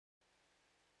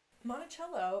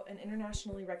Monticello, an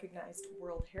internationally recognized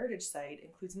World Heritage Site,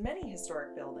 includes many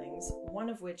historic buildings, one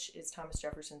of which is Thomas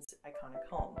Jefferson's iconic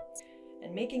home.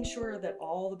 And making sure that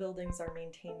all the buildings are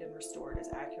maintained and restored as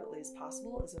accurately as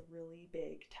possible is a really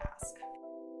big task.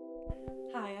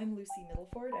 Hi, I'm Lucy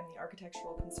Middleford. I'm the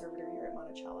architectural conservator here at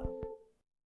Monticello.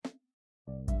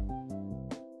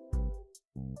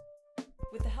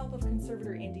 With the help of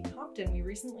conservator Andy Compton, we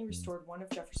recently restored one of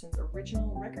Jefferson's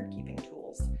original record-keeping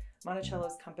tools,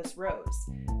 Monticello's compass rose.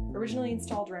 Originally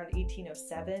installed around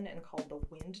 1807 and called the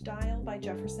wind dial by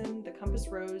Jefferson, the compass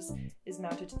rose is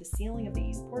mounted to the ceiling of the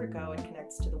east portico and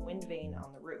connects to the wind vane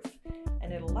on the roof.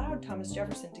 And it allowed Thomas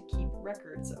Jefferson to keep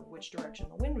records of which direction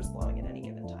the wind was blowing at any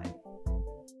given time.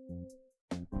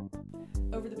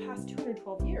 Over the past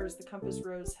 212 years, the compass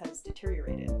rose has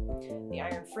deteriorated. The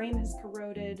iron frame has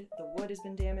corroded, the wood has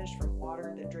been damaged from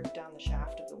water that dripped down the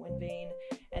shaft of the wind vane,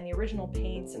 and the original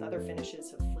paints and other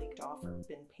finishes have flaked off or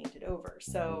been painted over.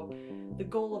 So the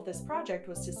goal of this project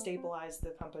was to stabilize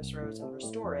the compass rose and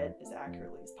restore it as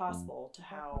accurately as possible to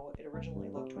how it originally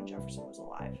looked when Jefferson was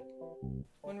alive.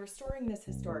 When restoring this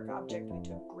historic object, we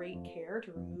took great care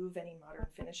to remove any modern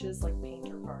finishes like paint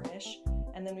or varnish,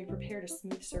 and then we prepared a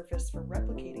smooth surface for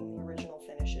replicating the original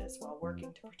finishes while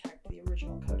working to protect the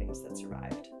original coatings that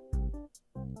survived.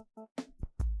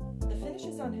 The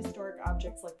finishes on historic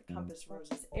objects like the compass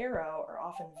rose's arrow are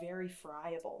often very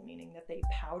friable, meaning that they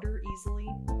powder easily,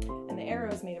 and the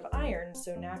arrow is made of iron,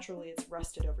 so naturally it's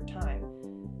rusted over time.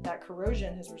 That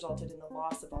corrosion has resulted in the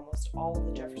loss of almost all of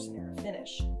the Jefferson-era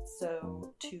finish.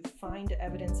 So to find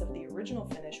evidence of the original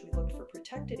finish, we looked for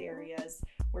protected areas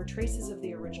where traces of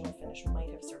the original finish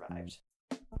might have survived.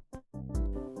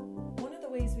 One of the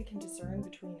ways we can discern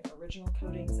between original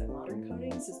coatings and modern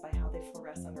coatings is by how they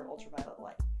fluoresce under ultraviolet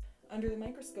light. Under the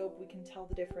microscope, we can tell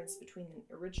the difference between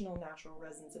original natural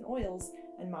resins and oils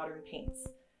and modern paints.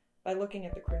 By looking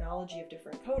at the chronology of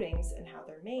different coatings and how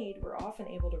they're made, we're often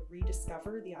able to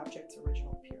rediscover the object's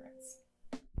original appearance.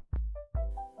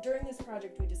 During this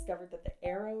project, we discovered that the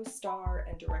arrow, star,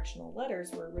 and directional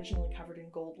letters were originally covered in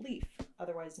gold leaf,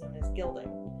 otherwise known as gilding.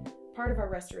 Part of our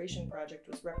restoration project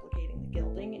was replicating the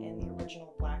gilding and the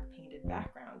original black painted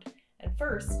background. And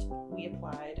first, we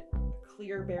applied a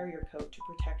clear barrier coat to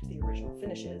protect the original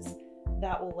finishes.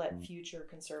 That will let future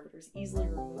conservators easily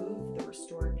remove the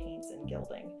restored paints and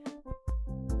gilding.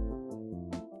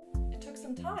 It took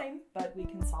some time, but we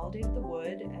consolidated the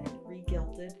wood and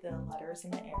re-gilded the letters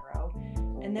and the arrow,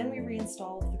 and then we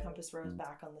reinstalled the compass rose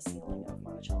back on the ceiling of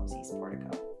Monticello's east portico.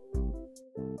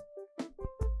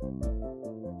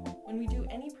 When we do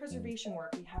any preservation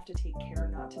work, we have to take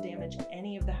care not to damage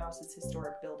any of the house's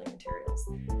historic building materials.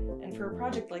 And for a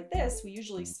project like this, we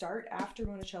usually start after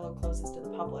Monticello closes to the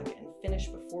public and finish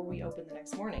before we open the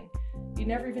next morning. You'd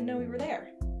never even know we were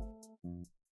there.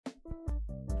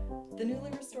 The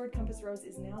newly restored compass rose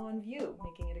is now on view,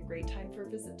 making it a great time for a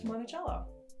visit to Monticello.